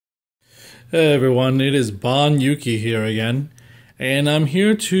Hey everyone, it is Bon Yuki here again, and I'm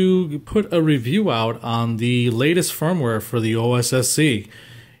here to put a review out on the latest firmware for the OSSC.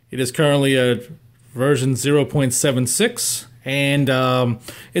 It is currently at version 0.76, and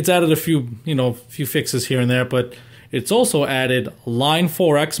it's added a few fixes here and there, but it's also added Line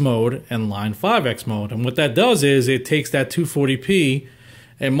 4X mode and Line 5X mode. And what that does is it takes that 240p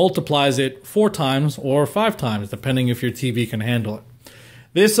and multiplies it 4 times or 5 times, depending if your TV can handle it.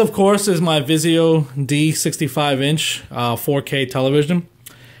 This, of course, is my Vizio D65-inch 4K television,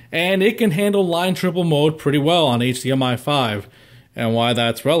 and it can handle line triple mode pretty well on HDMI 5. And why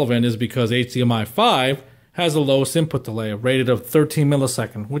that's relevant is because HDMI 5 has the lowest input delay, rated of 13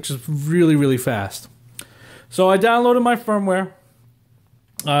 milliseconds, which is really, really fast. So I downloaded my firmware,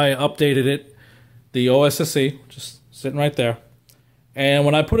 I updated it, the OSSC, just sitting right there. And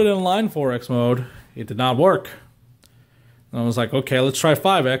when I put it in Line 4X mode, it did not work. And I was like, okay, let's try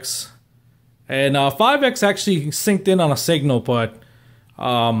 5X. And 5X actually synced in on a signal, but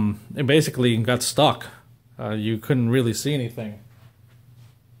it basically got stuck. You couldn't really see anything.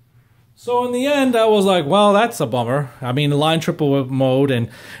 So in the end, I was like, well, that's a bummer. I mean, line triple mode, and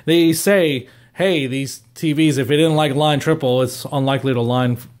they say, hey, these TVs, if it didn't like line triple, it's unlikely to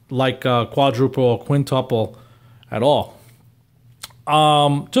line like quadruple or quintuple at all.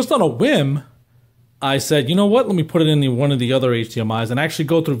 Just on a whim, I said, you know what, let me put it in one of the other HDMIs and actually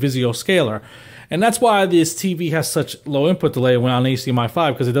go through Vizio Scaler. And that's why this TV has such low input delay when on HDMI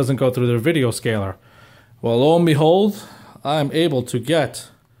 5, because it doesn't go through their video scaler. Well, lo and behold, I'm able to get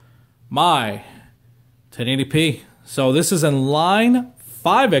my 1080p. So this is in Line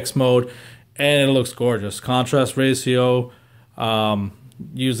 5X mode, and it looks gorgeous. Contrast ratio,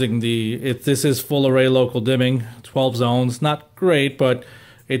 using this is full array local dimming, 12 zones. Not great, but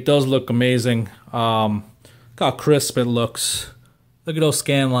it does look amazing. Look how crisp it looks. Look at those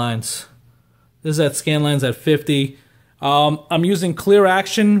scan lines. This is at scan lines at 50. I'm using clear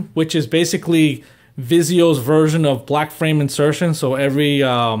action, which is basically Vizio's version of black frame insertion. So every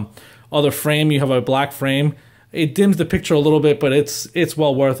other frame, you have a black frame. It dims the picture a little bit, but it's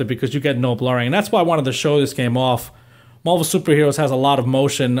well worth it because you get no blurring. And that's why I wanted to show this game off. Marvel Superheroes has a lot of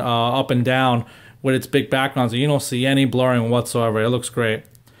motion up and down with its big backgrounds. You don't see any blurring whatsoever. It looks great.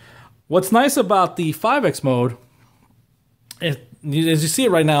 What's nice about the 5X mode, as you see it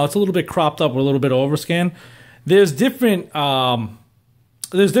right now, it's a little bit cropped up or a little bit overscan. There's different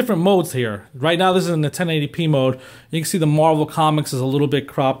modes here. Right now, this is in the 1080p mode. You can see the Marvel Comics is a little bit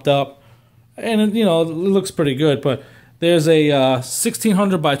cropped up, and you know it looks pretty good. But there's a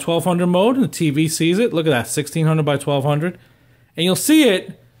 1600 by 1200 mode, and the TV sees it. Look at that, 1600 by 1200, and you'll see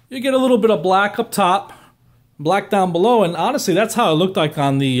it. You get a little bit of black up top, black down below, and honestly, that's how it looked like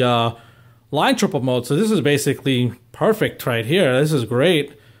on the line triple mode. So this is basically perfect right here. This is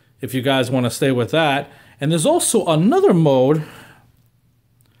great if you guys want to stay with that. And there's also another mode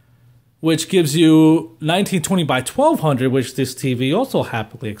which gives you 1920 by 1200, which this TV also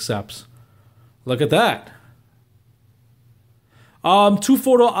happily accepts. Look at that.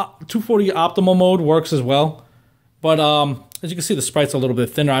 240 optimal mode works as well, but as you can see, the sprite's a little bit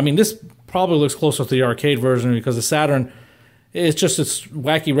thinner. I mean, this probably looks closer to the arcade version because the Saturn, it's just its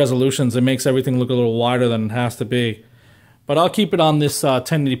wacky resolutions. It makes everything look a little wider than it has to be. But I'll keep it on this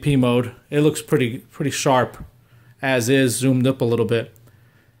 1080p mode. It looks pretty sharp as is, zoomed up a little bit.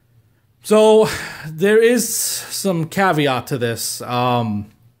 So there is some caveat to this. Like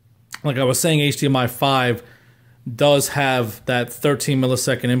I was saying, HDMI 5 does have that 13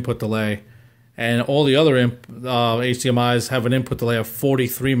 millisecond input delay. And all the other HDMIs have an input delay of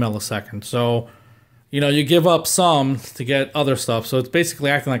 43 milliseconds. So, you know, you give up some to get other stuff. So it's basically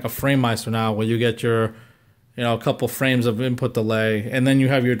acting like a FrameMeister now, where you get your, you know, a couple frames of input delay, and then you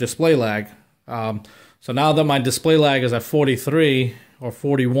have your display lag. So now that my display lag is at 43 or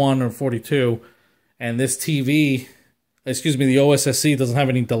 41 or 42, and this TV, excuse me, the OSSC doesn't have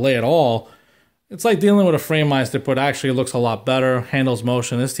any delay at all, it's like dealing with a FrameMeister, but actually it looks a lot better, handles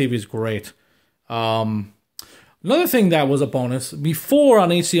motion. This TV is great. Another thing that was a bonus, before on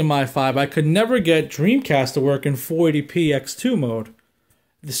HDMI 5, I could never get Dreamcast to work in 480p X2 mode.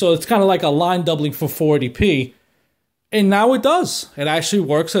 So it's kind of like a line doubling for 480p. And now it does. It actually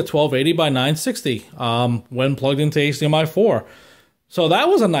works at 1280 by 960 when plugged into HDMI 4. So that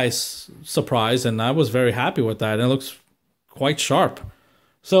was a nice surprise, and I was very happy with that. And it looks quite sharp.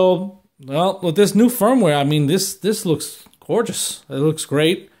 So, well, with this new firmware, I mean, this looks gorgeous. It looks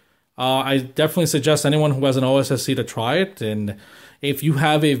great. I definitely suggest anyone who has an OSSC to try it. And if you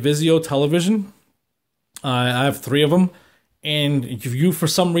have a Vizio television, I have 3 of them, and if you for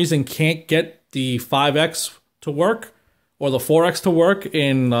some reason can't get the 5X to work or the 4X to work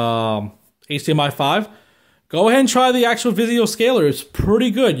in HDMI 5, go ahead and try the actual Vizio scaler. It's pretty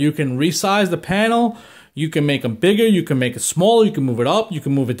good. You can resize the panel. You can make them bigger. You can make it smaller. You can move it up. You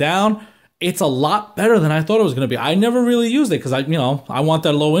can move it down. It's a lot better than I thought it was going to be. I never really used it because I want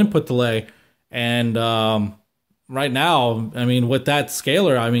that low input delay. And right now, I mean, with that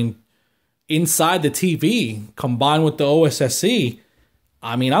scaler, I mean, inside the TV combined with the OSSC,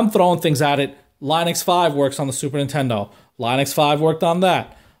 I mean, I'm throwing things at it. LineX5 works on the Super Nintendo. LineX5 worked on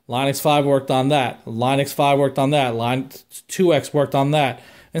that. LineX5 worked on that. LineX5 worked on that. Line 2X worked on that.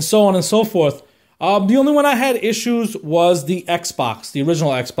 And so on and so forth. The only one I had issues was the Xbox, the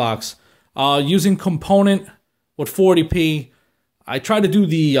original Xbox. Using component with 40p. I tried to do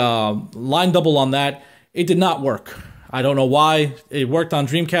the line double on that. It did not work. I don't know why. It worked on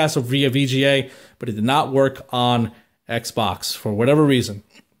Dreamcast or via VGA, but it did not work on Xbox for whatever reason.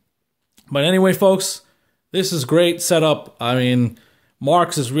 But anyway, folks, this is great setup. I mean,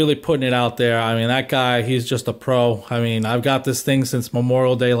 Marks is really putting it out there. I mean, that guy, he's just a pro. I mean, I've got this thing since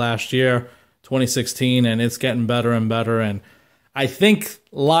Memorial Day last year, 2016, and it's getting better and better. And I think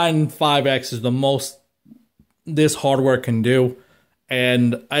Line 5X is the most this hardware can do.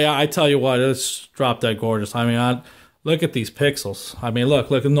 And I tell you what, it's drop dead gorgeous. I mean, look at these pixels. I mean,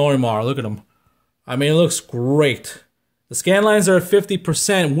 look at Norimar. Look at them. I mean, it looks great. The scan lines are at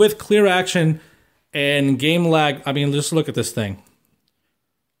 50% with clear action and game lag. I mean, just look at this thing.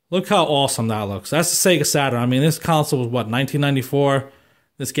 Look how awesome that looks. That's the Sega Saturn. I mean, this console was, what, 1994?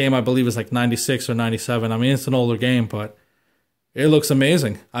 This game, I believe, is like 96 or 97. I mean, it's an older game, but it looks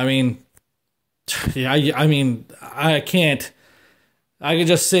amazing. I mean, yeah, I can't. I can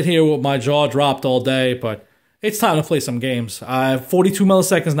just sit here with my jaw dropped all day, but it's time to play some games. 42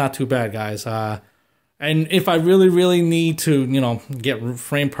 milliseconds, not too bad, guys. And if I really, really need to, get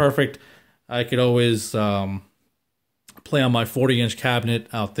frame perfect, I could always play on my 40-inch cabinet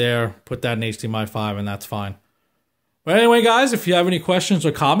out there, put that in HDMI 5, and that's fine. But anyway, guys, if you have any questions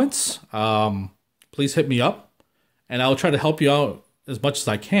or comments, please hit me up. And I'll try to help you out as much as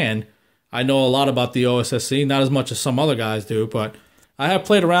I can. I know a lot about the OSSC, not as much as some other guys do, but I have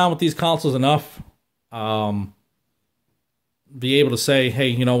played around with these consoles enough. Be able to say, hey,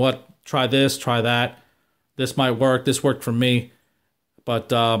 you know what? Try this, try that. This might work. This worked for me.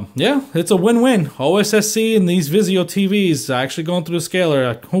 But yeah, it's a win-win. OSSC and these Vizio TVs actually going through the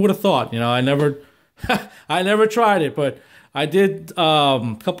scaler. Who would have thought? I never, I never tried it, but I did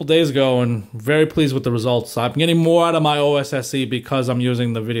a couple days ago, and very pleased with the results. I'm getting more out of my OSSC because I'm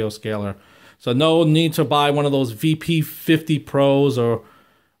using the video scaler. So no need to buy one of those VP50 Pros or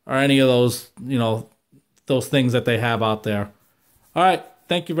any of those, those things that they have out there. All right,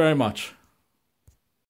 thank you very much.